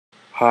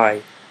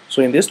Hi,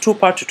 so in this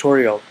two-part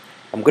tutorial,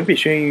 I'm going to be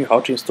showing you how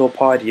to install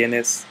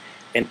PowerDNS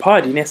and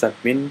PowerDNS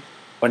Admin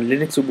on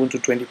Linux Ubuntu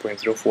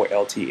 20.04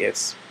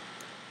 LTS.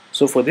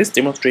 So for this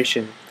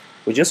demonstration,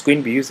 we're just going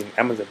to be using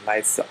Amazon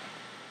Lightsail.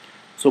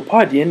 So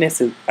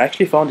PowerDNS is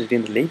actually founded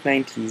in the late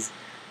 90s,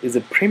 is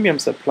a premium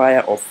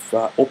supplier of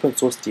open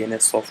source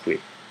DNS software.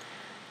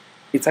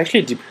 It's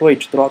actually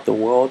deployed throughout the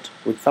world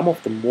with some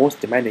of the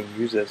most demanding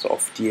users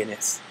of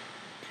DNS.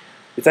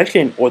 It's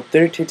actually an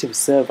authoritative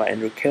server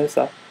and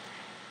recursor,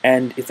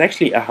 and it's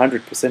actually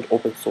 100%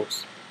 open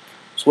source.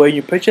 So when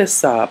you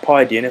purchase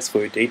PowerDNS for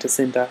your data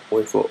center,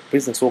 or for a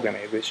business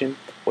organization,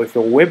 or if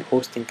you're a web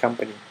hosting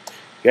company,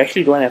 you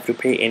actually don't have to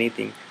pay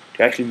anything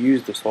to actually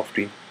use the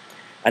software,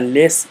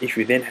 unless if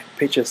you then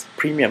purchase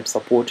premium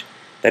support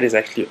that is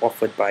actually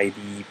offered by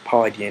the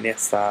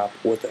PowerDNS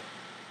portal.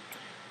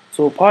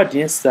 So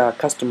PowerDNS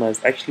customers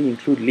actually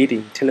include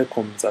leading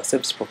telecoms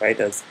service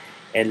providers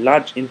and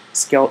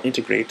large-scale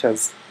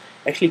integrators.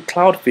 Actually,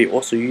 Cloudflare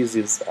also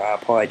uses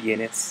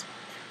PowerDNS.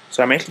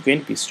 So I'm actually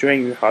going to be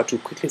showing you how to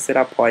quickly set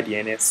up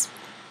PowerDNS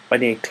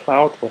on a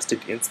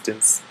cloud-hosted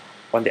instance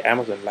on the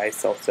Amazon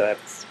Lightsail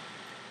service.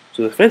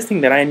 So the first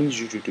thing that I need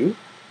you to do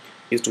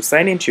is to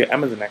sign into your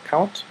Amazon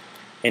account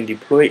and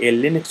deploy a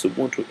Linux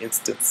Ubuntu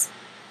instance.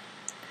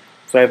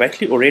 So I've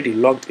actually already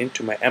logged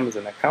into my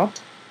Amazon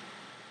account,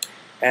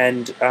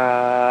 and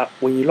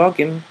when you log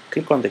in,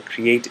 click on the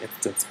Create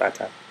Instance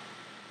button.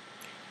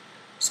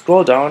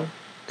 Scroll down,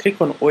 click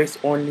on OS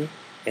Only,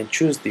 and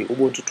choose the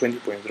Ubuntu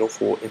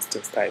 20.04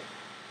 instance type.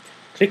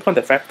 Click on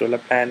the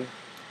 $5 plan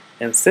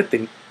and set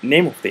the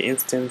name of the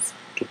instance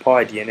to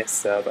PowerDNS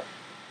Server.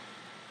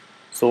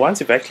 So once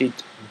you've actually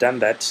done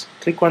that,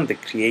 click on the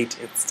Create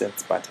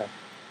Instance button.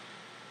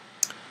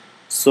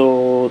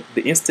 So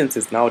the instance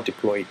is now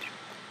deployed.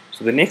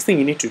 So the next thing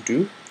you need to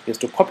do is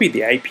to copy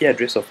the IP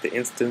address of the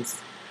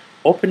instance,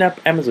 open up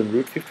Amazon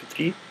Route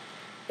 53,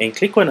 and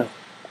click on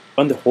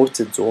the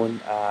hosted zone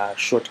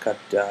shortcut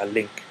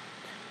link.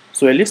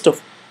 So a list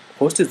of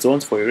hosted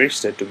zones for your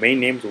registered domain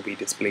names will be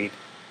displayed.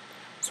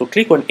 So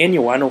click on any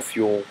one of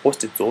your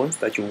hosted zones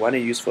that you want to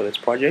use for this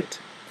project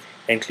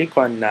and click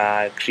on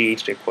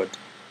Create Record.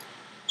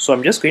 So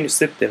I'm just going to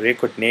set the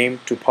record name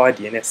to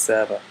PowerDNS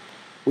Server,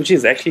 which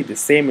is actually the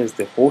same as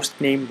the host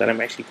name that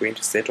I'm actually going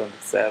to set on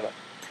the server.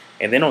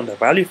 And then on the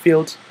value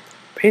field,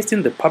 paste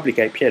in the public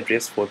IP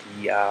address for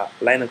the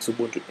Linux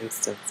Ubuntu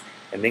instance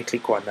and then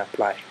click on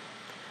Apply.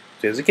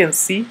 So as you can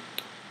see,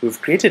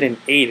 we've created an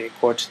A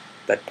record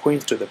that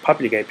points to the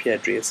public IP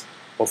address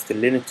of the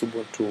Linux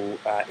Ubuntu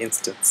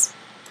instance.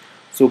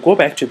 So go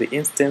back to the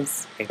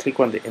instance and click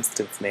on the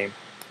instance name.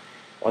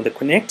 On the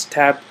Connect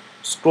tab,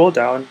 scroll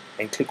down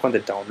and click on the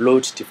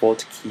Download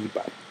Default Key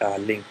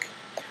link.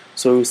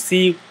 So you'll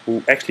see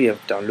we actually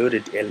have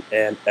downloaded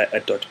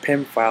a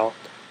 .pem file,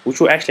 which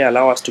will actually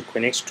allow us to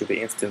connect to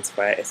the instance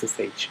via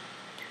SSH.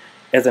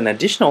 As an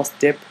additional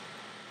step,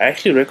 I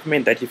actually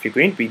recommend that if you're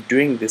going to be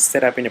doing this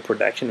setup in a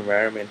production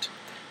environment,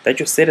 that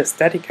you set a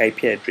static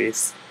IP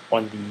address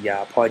on the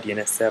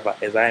PowerDNS server,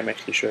 as I am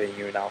actually showing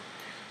you now.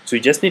 So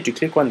you just need to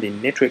click on the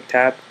Network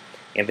tab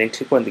and then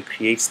click on the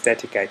Create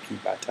Static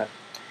IP button.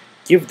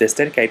 Give the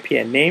static IP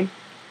a name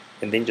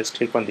and then just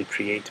click on the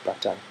Create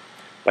button.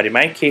 But in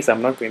my case,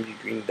 I'm not going to be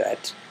doing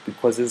that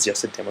because it's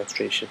just a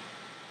demonstration.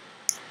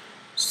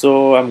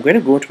 So I'm going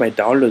to go to my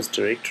Downloads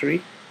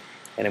directory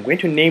and I'm going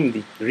to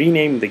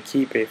rename the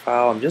keypair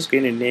file. I'm just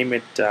going to name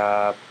it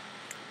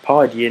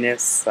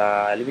PowerDNS,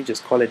 let me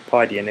just call it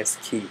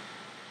PowerDNS key.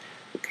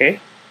 Okay,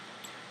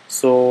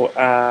 so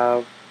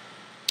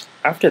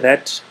after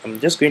that, I'm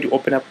just going to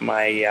open up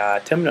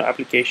my terminal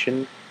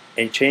application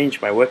and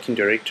change my working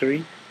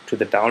directory to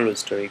the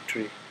Downloads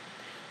directory.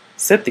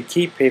 Set the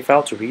keypair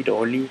file to read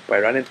only by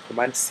running the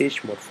command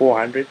chmod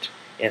 400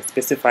 and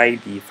specify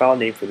the file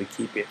name for the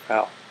keypair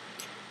file.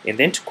 And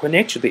then to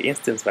connect to the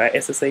instance via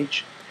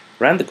SSH,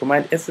 run the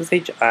command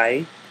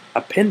sshi,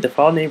 append the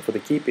file name for the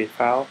keypair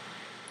file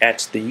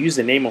at the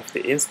username of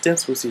the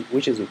instance,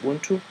 which is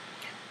Ubuntu,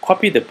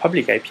 copy the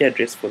public IP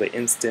address for the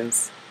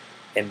instance,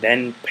 and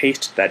then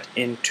paste that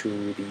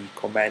into the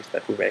command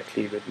that we've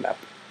actually written up.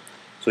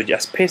 So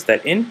just paste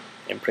that in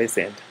and press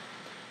enter.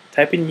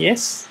 Type in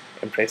yes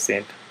and press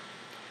enter.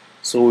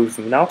 So we've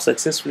now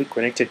successfully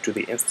connected to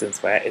the instance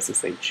via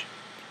SSH.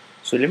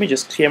 So let me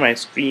just clear my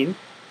screen,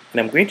 and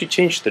I'm going to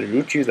change the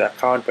root user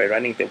account by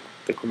running the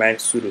command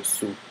sudo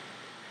su.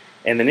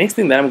 And the next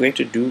thing that I'm going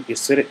to do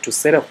is to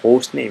set a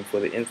host name for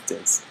the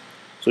instance.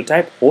 So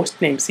type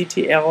hostname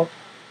ctl,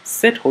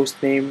 set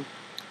hostname,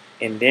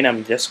 and then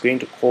I'm just going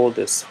to call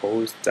this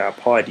host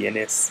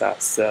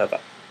PowerDNS server.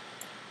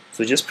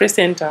 So just press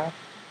enter,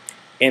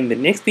 and the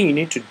next thing you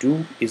need to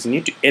do is you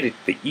need to edit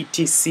the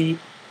etc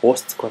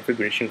hosts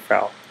configuration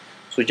file.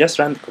 So just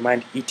run the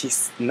command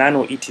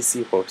nano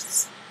etc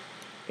hosts,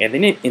 and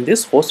then in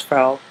this host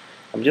file,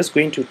 I'm just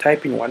going to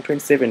type in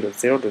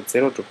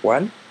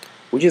 127.0.0.1,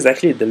 which is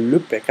actually the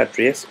loopback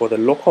address or the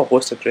local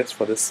host address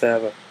for the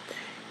server.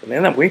 And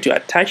then I'm going to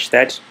attach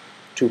that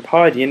to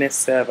PowerDNS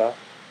server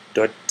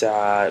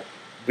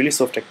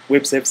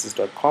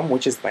reallysoftwebservices.com,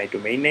 which is my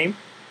domain name,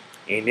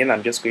 and then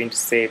I'm just going to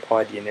say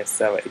PowerDNS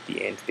server at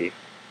the end there.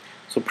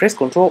 So press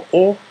Ctrl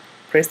O,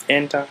 press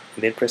enter,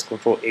 and then press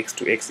Ctrl X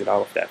to exit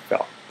out of that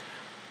file.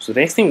 So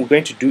the next thing we're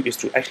going to do is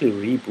to actually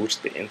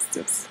reboot the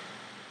instance.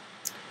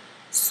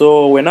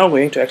 So we're now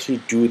going to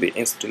actually do the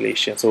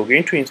installation. So we're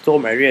going to install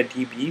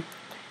MariaDB,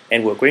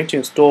 and we're going to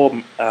install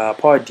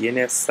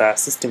PowerDNS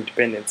system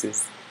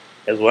dependencies,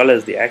 as well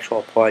as the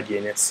actual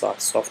PowerDNS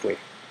software.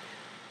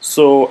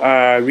 So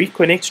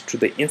reconnect to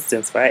the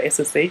instance via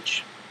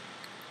SSH,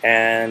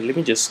 and let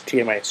me just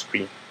clear my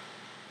screen.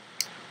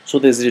 So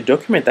there's a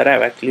document that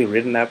I've actually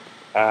written up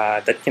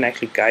that can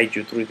actually guide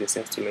you through this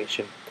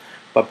installation.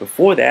 But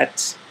before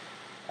that,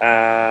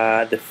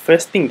 the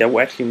first thing that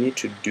we actually need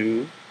to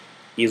do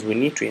is we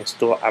need to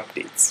install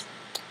updates.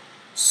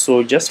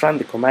 So just run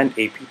the command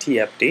apt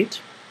update,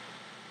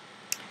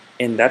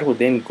 and that will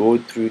then go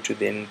through to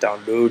then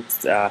download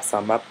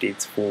some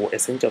updates for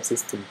essential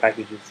system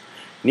packages.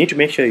 You need to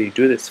make sure you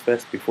do this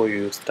first before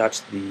you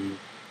start the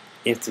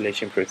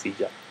installation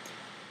procedure.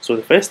 So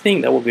the first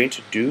thing that we're going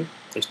to do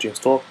is to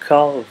install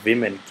curl,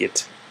 vim, and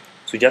git.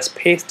 So just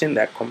paste in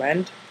that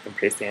command and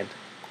press enter.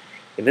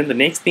 And then the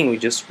next thing we're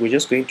just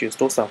going to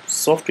install some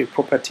software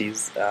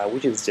properties,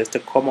 which is just a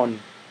common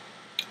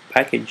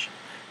package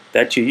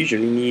that you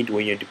usually need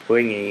when you're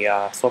deploying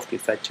a software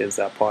such as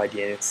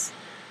PowerDNS.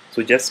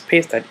 So just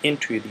paste that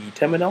into the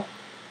terminal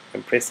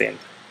and press enter.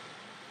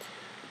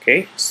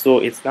 Okay, so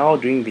it's now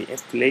doing the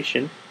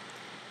installation,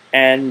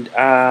 and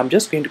I'm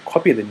just going to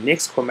copy the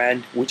next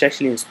command, which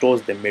actually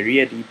installs the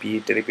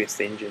MariaDB database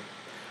engine.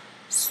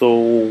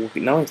 So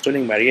we're now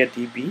installing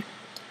MariaDB.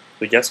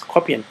 So just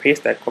copy and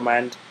paste that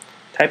command,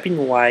 type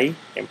in Y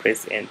and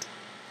press enter.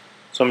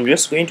 So I'm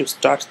just going to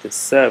start the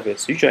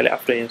service. Usually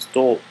after you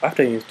install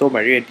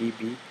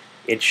MariaDB,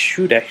 it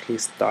should actually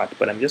start,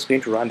 but I'm just going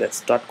to run that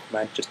start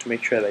command just to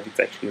make sure that it's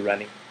actually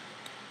running.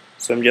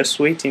 So I'm just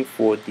waiting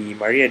for the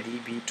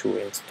MariaDB to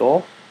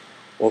install,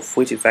 of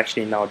which is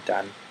actually now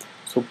done.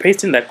 So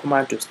paste in that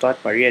command to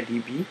start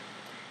MariaDB,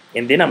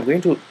 and then I'm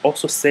going to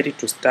also set it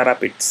to start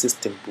up its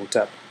system boot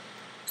up.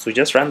 So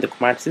just run the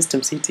command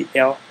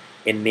systemctl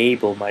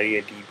enable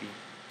MariaDB.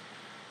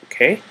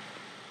 Okay.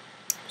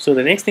 So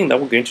the next thing that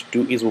we're going to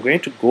do is we're going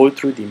to go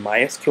through the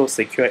MySQL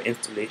secure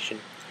installation.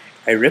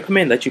 I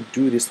recommend that you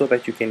do this so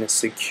that you can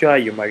secure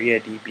your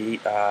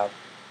MariaDB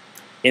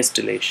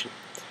installation.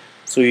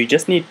 So you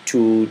just need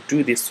to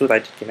do this so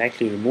that you can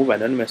actually remove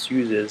anonymous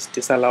users,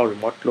 disallow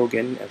remote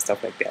login, and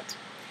stuff like that.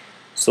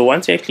 So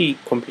once you actually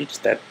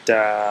complete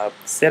that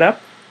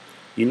setup,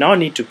 you now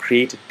need to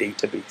create a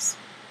database.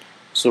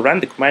 So run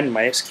the command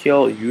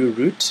MySQL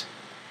uroot,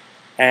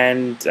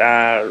 and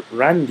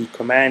run the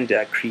command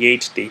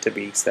create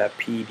database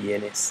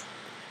PDNS.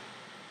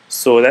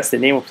 So that's the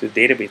name of the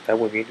database that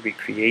we're going to be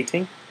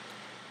creating,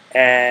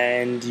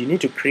 and you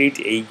need to create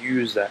a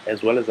user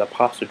as well as a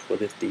password for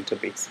this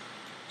database.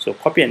 So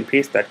copy and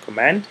paste that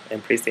command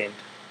and press enter.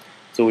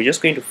 So we're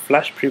just going to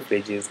flush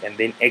privileges and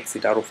then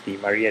exit out of the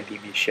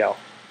MariaDB shell.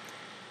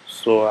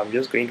 So I'm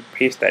just going to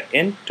paste that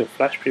in to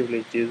flush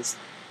privileges,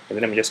 and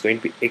then I'm just going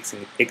to be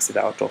exit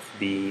out of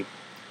the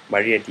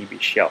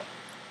MariaDB shell.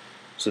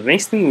 So the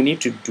next thing we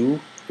need to do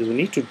is we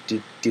need to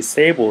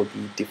disable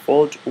the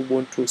default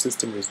Ubuntu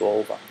system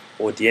resolver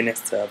or DNS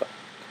server.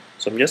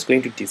 So I'm just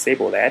going to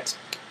disable that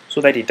so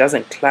that it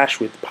doesn't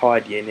clash with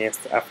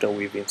PowerDNS after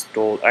we've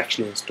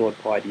actually installed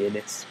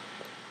PowerDNS.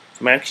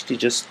 So I'm actually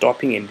just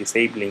stopping and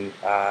disabling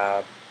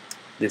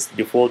this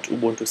default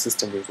Ubuntu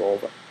system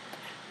resolver.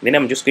 Then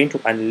I'm just going to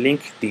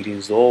unlink the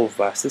resolve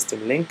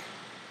system link.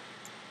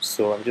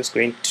 So I'm just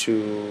going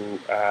to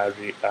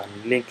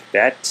unlink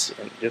that,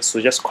 and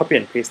just copy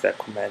and paste that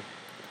command.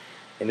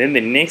 And then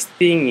the next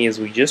thing is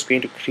we're just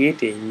going to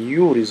create a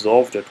new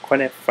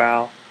resolve.conf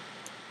file,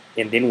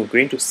 and then we're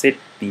going to set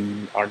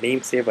our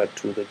name server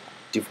to the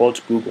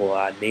default Google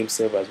name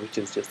servers, which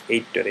is just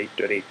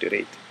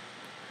 8.8.8.8.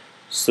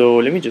 So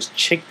let me just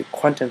check the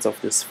contents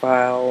of this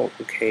file.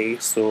 Okay,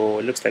 so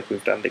it looks like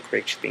we've done the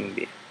correct thing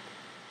there.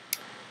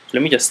 So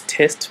let me just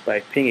test by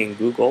pinging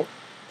Google.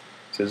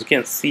 So as you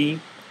can see,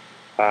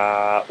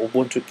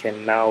 Ubuntu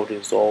can now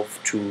resolve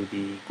to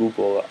the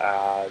Google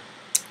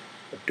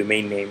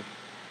domain name.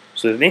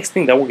 So the next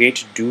thing that we're going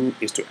to do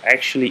is to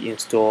actually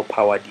install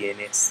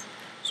PowerDNS.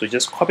 So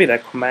just copy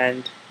that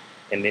command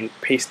and then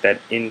paste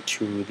that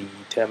into the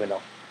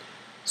terminal.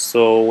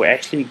 So we're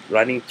actually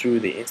running through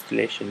the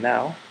installation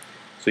now.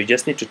 So you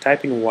just need to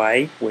type in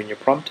Y when you're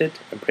prompted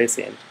and press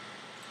enter.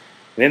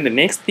 And then the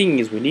next thing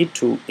is we need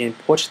to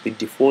import the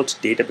default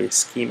database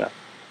schema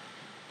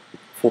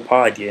for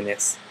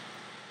PowerDNS.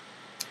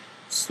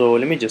 So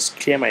let me just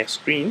clear my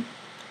screen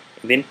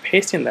and then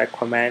paste in that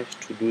command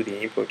to do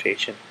the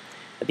importation.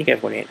 I think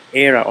I've got an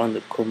error on the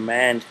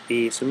command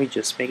there, so let me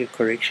just make a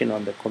correction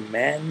on the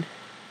command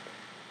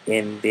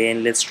and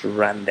then let's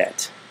run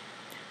that.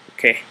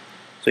 Okay,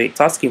 so it's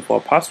asking for a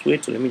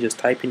password, so let me just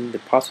type in the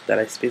password that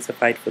I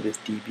specified for this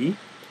DB,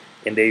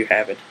 and there you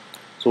have it.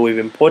 So we've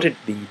imported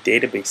the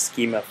database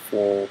schema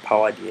for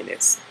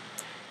PowerDNS.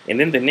 And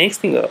then the next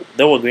thing that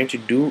we're going to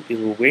do is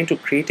we're going to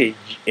create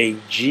a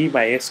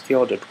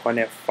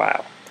gmysql.conf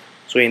file.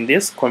 So in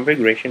this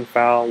configuration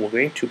file, we're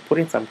going to put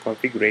in some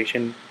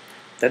configuration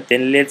that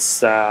then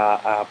lets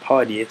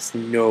PowerDNS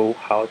know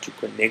how to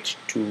connect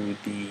to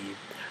the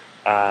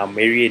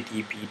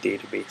MariaDB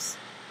database.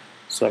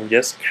 So I'm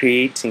just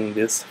creating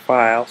this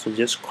file. So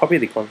just copy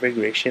the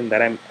configuration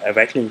that I've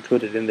actually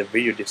included in the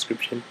video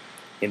description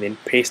and then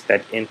paste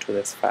that into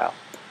this file.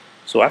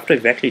 So after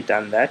you've actually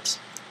done that,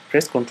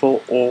 press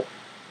Ctrl O,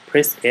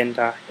 press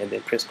Enter, and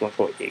then press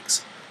Ctrl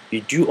X.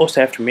 You do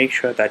also have to make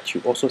sure that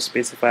you also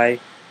specify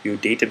your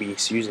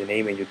database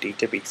username and your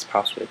database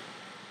password.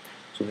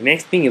 So the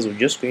next thing is we're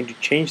just going to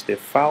change the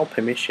file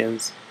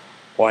permissions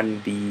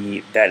on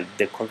the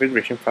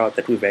configuration file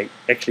that we've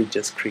actually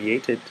just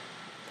created.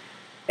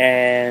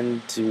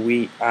 And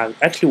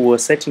we're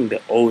setting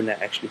the owner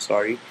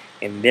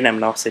and then I'm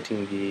now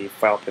setting the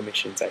file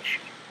permissions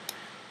actually.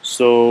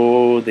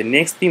 So the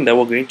next thing that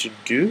we're going to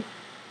do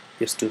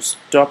is to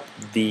stop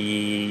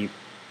the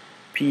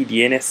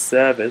PDNS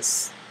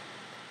service,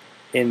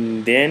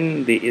 and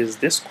then there is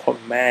this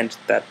command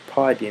that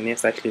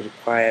PowerDNS actually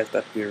requires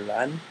that we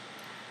run.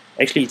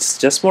 Actually, it's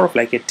just more of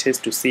like a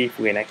test to see if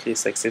we can actually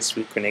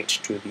successfully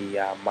connect to the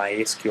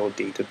MySQL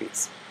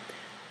database.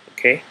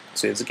 Okay,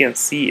 so as you can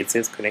see, it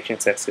says connection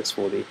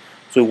successfully.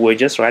 So we're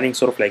just running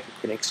sort of like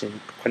a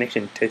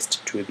connection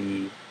test to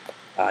the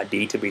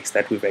database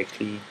that we've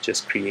actually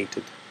just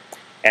created,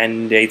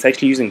 and it's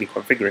actually using the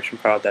configuration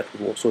file that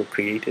we've also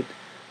created.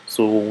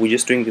 So we're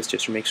just doing this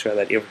just to make sure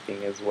that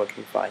everything is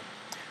working fine.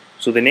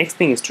 So the next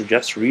thing is to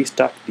just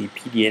restart the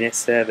PDNS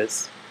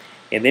service,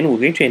 and then we're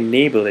going to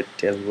enable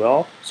it as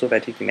well so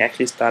that it can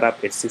actually start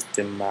up its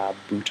system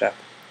boot up.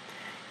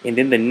 And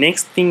then the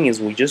next thing is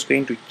we're just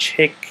going to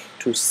check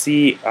to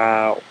see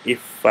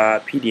if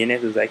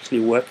PDNS is actually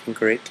working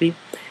correctly.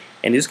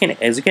 And as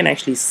you can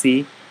actually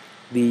see,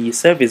 the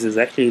service is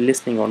actually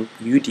listening on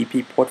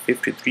UDP port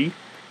 53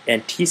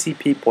 and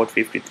TCP port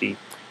 53,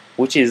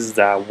 which is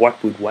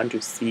what we'd want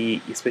to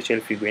see, especially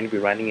if you're going to be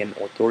running an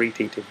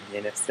authoritative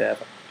DNS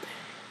server.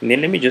 And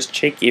then let me just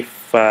check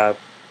if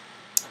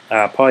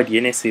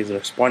PowerDNS is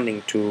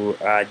responding to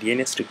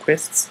DNS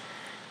requests.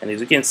 And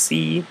as you can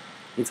see,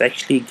 it's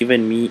actually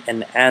given me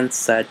an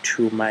answer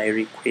to my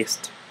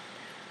request.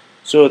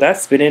 So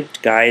that's been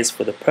it, guys,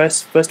 for the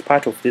first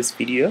part of this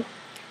video.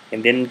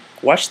 And then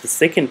watch the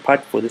second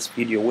part for this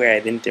video, where I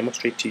then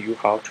demonstrate to you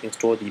how to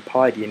install the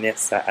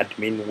PowerDNS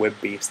admin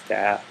web-based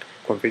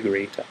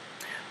configurator.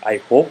 I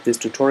hope this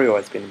tutorial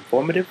has been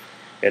informative.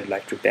 I'd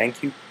like to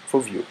thank you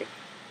for viewing.